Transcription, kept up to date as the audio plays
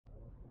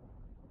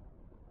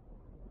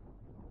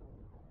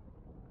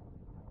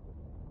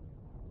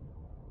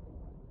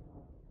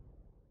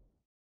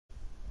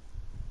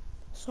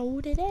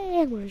So today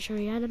I'm going to show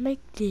you how to make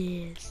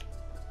this.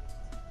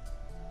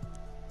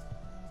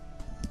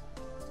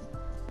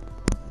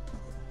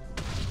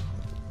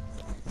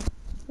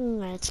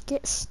 Let's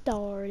get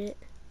started.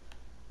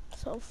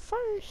 So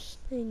first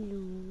thing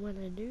you want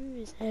to do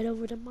is head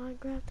over to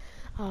Minecraft.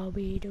 I'll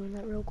be doing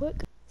that real quick.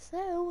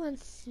 So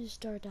once you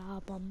start to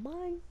hop on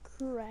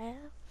Minecraft,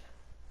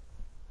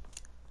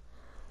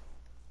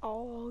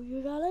 all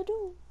you gotta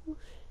do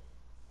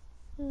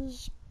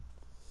is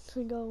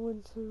to go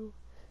into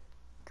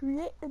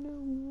create a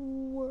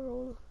new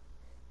world.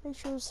 Make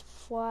sure it's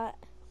flat.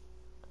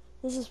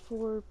 This is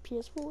for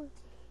PS4.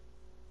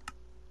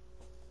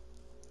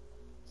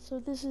 So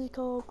this is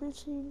called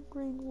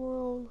Greenscreen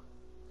world.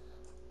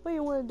 What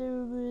you want to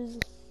do is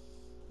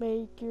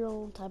make your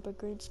own type of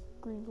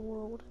Greenscreen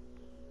world,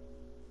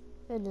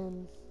 and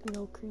then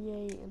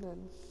create and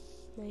then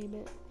name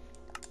it.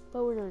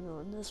 But we're gonna go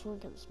on this one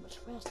because it's much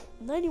faster.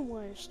 And then you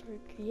want to start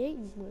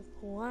creating with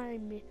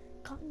lime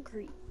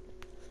concrete,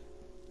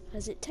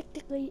 as it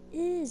technically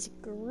is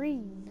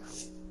green,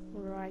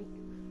 right?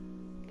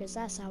 Because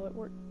that's how it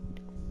works.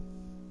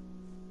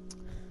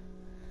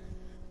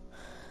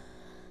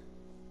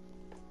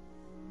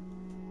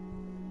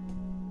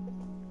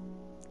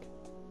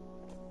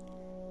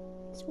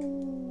 So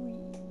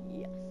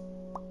yeah,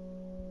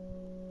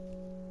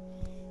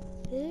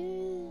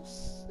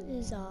 this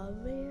is a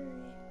very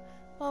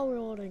while we're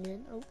loading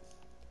in. Oh,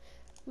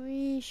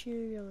 we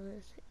should go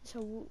this.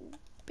 So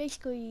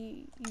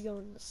basically, you go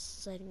in the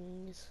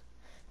settings.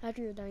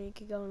 After you're done, you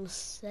can go in the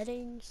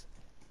settings,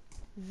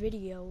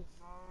 video.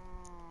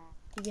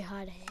 You can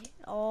hide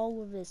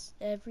all of this,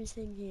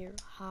 everything here.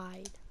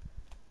 Hide.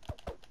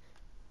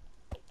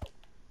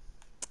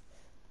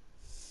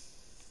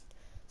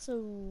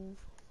 So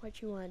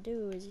what you want to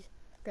do is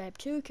grab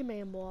 2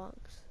 command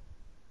blocks,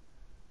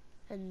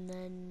 and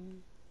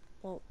then,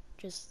 well,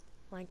 just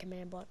one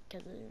command block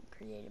because it's in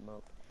creative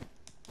mode.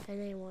 And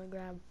then you want to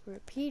grab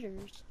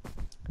repeaters,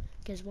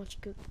 because once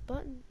you click the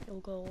button, it'll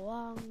go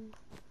along.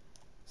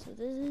 So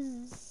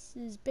this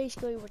is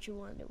basically what you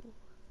want to do.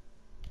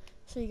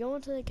 So you go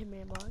into the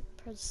command block,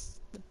 press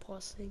the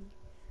plus thing,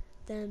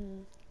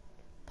 then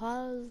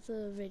pause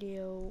the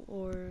video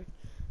or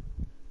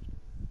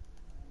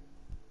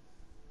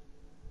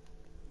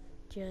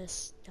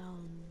just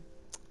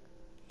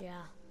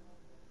yeah.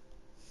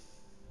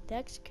 The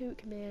execute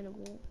command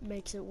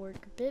makes it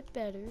work a bit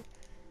better.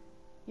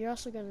 You're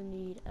also gonna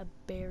need a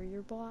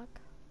barrier block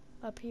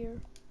up here.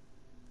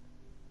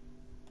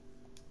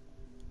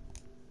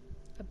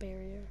 A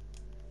barrier.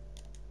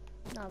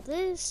 Now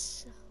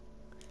this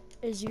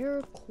is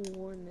your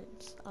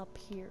coordinates up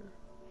here.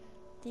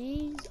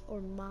 These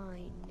are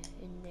mine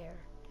in there.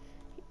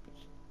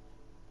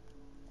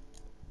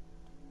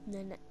 And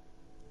then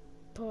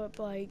put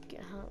like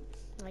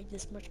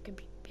this much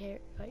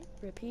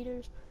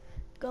repeaters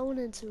going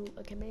into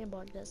a command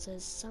block that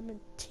says summon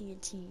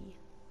TNT,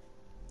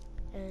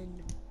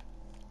 and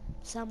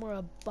somewhere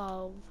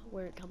above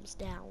where it comes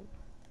down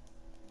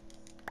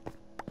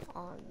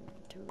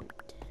onto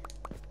it.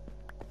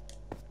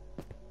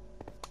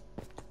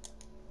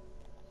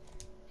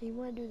 And you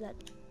want to do that.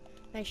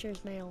 Make sure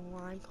it's made on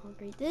lime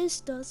concrete.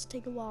 This does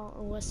take a while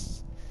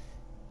unless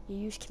you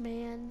use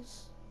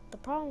commands. The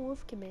problem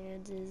with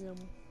commands is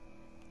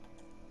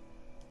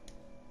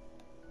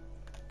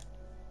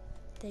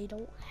they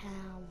don't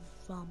have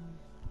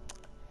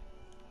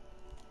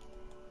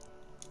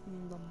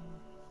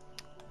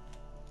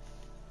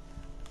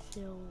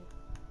fill.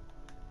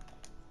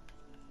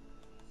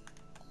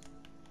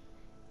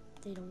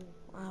 They don't.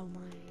 Oh my!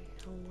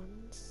 Hold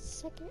 1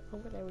 second. Oh,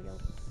 there we go.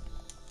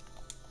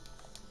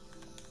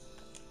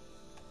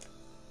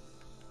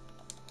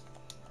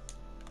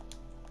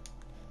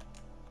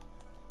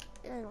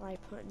 And I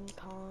put in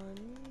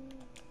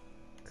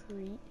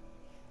concrete.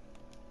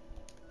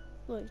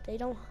 Look, they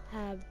don't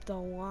have the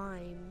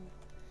lime.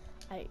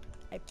 I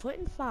put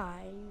in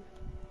 5.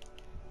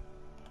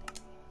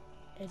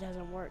 It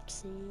doesn't work,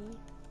 see?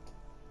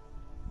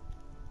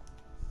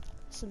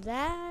 So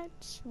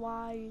that's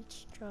why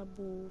it's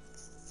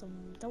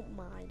troublesome. Don't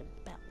mind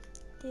about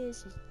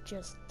this. It's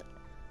just a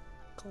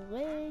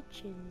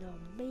glitch in the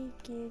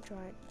making,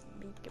 trying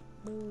to make it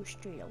move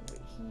straight over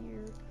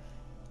here.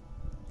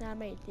 Now I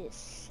made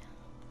this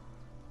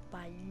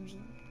by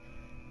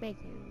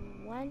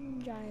making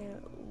one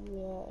giant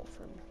wall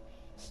from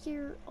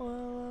here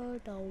all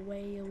the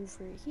way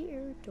over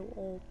here to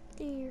all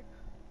there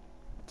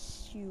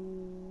to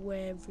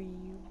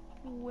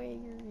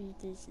everywhere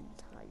this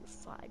entire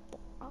 5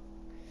 block.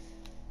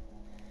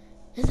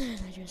 And then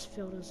I just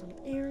filled in some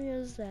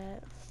areas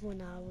that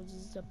when I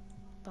was up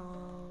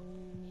on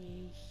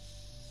the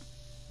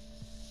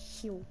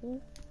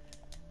hill,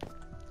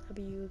 I'll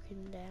be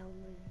looking down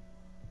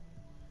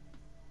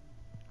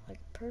like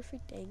a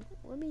perfect angle.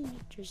 Let me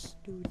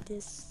just do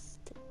this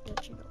to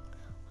let you know,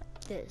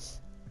 like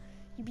this.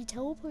 You'd be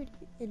teleported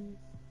and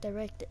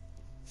directed.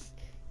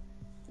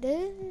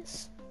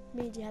 This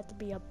means you have to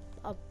be a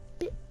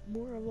bit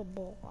more of a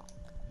block.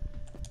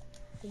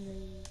 And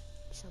then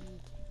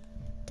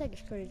take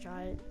a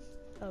screenshot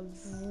of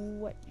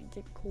what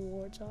the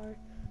chords are.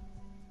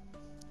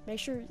 Make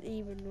sure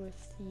even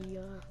with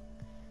the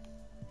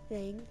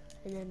thing,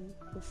 and then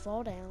we'll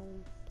fall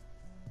down.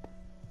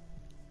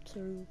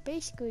 So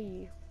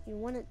basically, you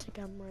want it to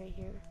come right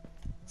here.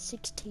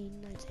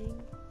 16, I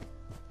think.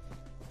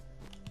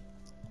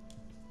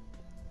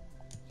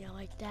 Yeah,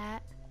 like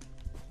that.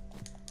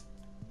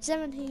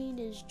 17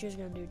 is just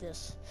gonna do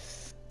this.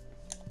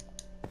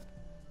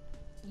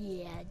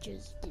 Yeah,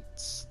 just get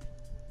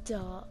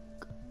stuck.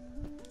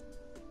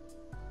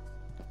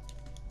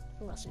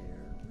 Unless you're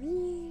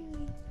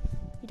really,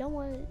 you don't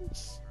want it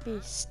to be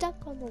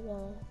stuck on the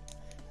wall.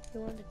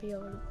 You want it to be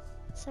able to,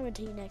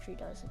 17 actually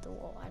does hit the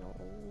wall. I don't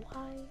know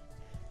why.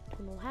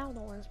 Don't know how,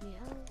 don't ask me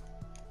how.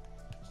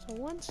 So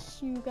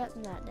once you've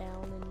gotten that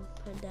down and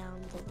put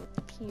down the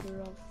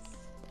repeater of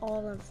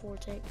all of 4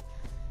 tick,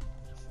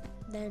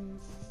 then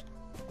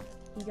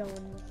you go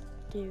and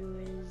do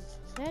is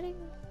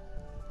settings,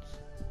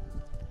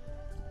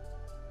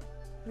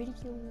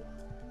 video,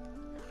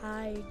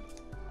 hide,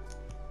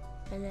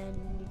 and then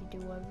you can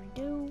do whatever you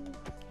do.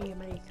 You can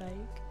make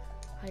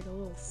like a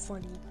little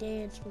funny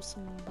dance with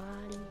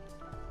somebody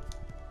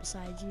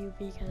besides you,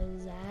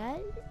 because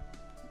that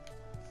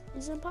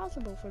is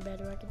impossible for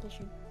better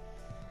recognition.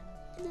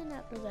 And then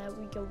after that,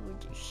 we go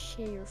into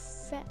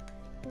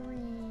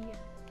SHAREfactory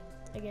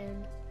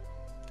again.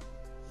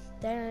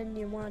 Then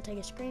you want to take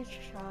a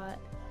screenshot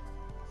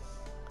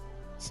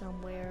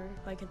somewhere,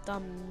 like a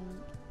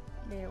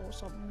thumbnail or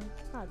something.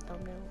 Not a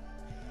thumbnail.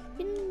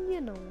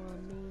 You know what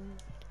I mean.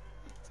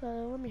 So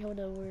let me hold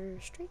over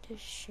straight to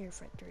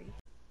SHAREfactory.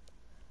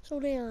 So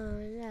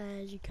then,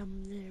 as you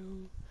come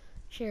to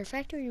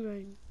SHAREfactory, you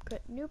run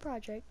create new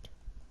project,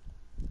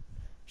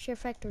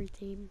 SHAREfactory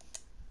theme.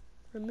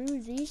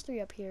 Remove these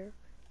 3 up here.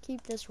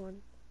 Keep this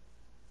one.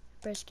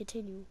 Press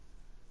continue.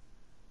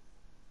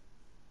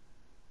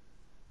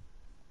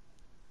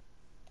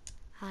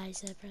 I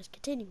said press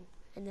continue,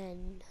 and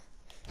then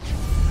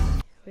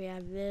we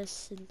have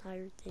this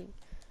entire thing.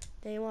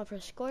 Then you want to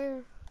press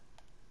square,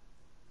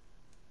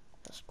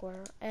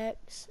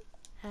 X,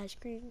 add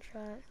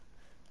screenshot,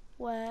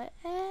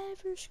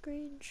 whatever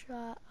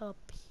screenshot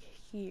up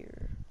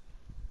here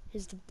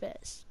is the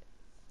best,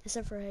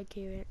 except for head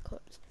key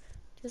clips.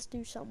 Just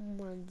do something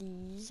one of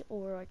these,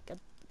 or like a,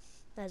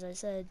 as I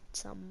said,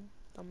 some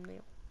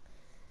thumbnail.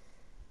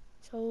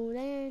 So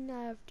then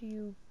after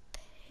you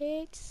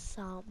pick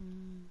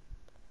something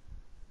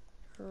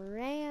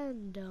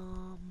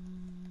random,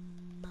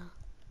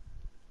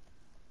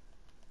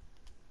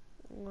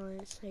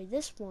 let's say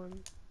this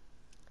one,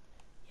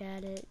 you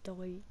add it,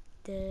 delete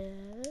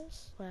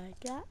this, like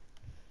that,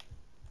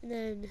 and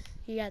then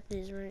you got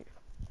these, right?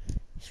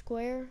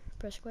 Square,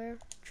 press square,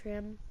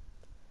 trim,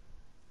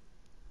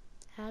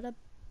 add a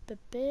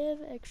bit of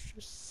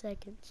extra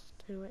seconds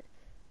to it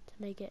to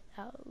make it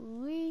at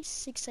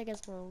least 6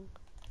 seconds long,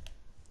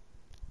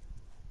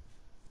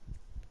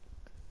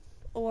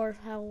 or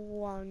how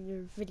long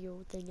your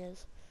video thing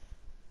is,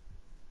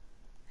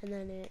 and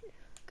then it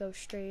goes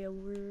straight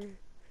over.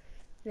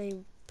 Then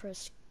you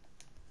press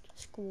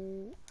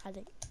school, I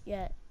think,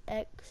 yeah,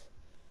 X,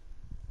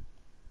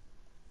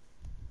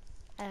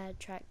 add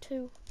track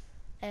 2,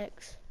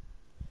 X,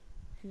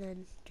 and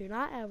then do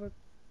not add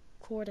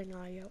recording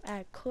audio,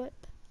 add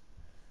clip,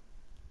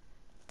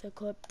 the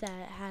clip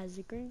that has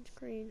the green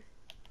screen.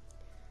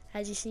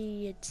 As you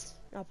see, it's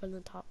up in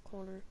the top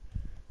corner.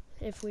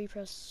 If we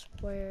press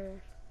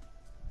square,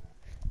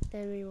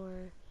 then we want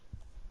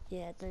to,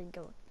 yeah, then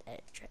go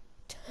add track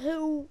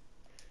 2,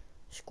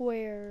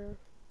 square,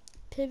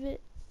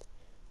 pivot,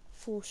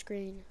 full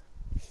screen.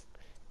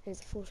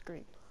 It's full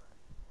screen.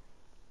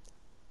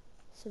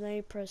 So then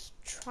you press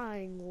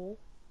triangle,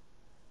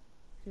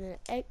 and then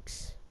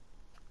X,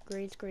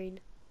 green screen,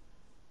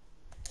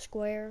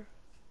 square,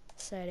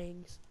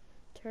 settings.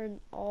 Turn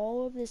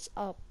all of this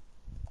up,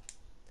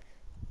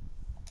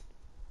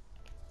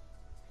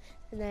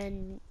 and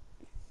then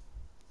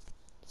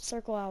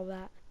circle out of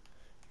that,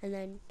 and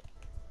then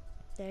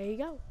there you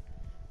go.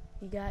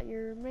 You got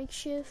your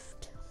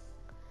makeshift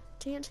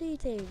TNT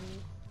table.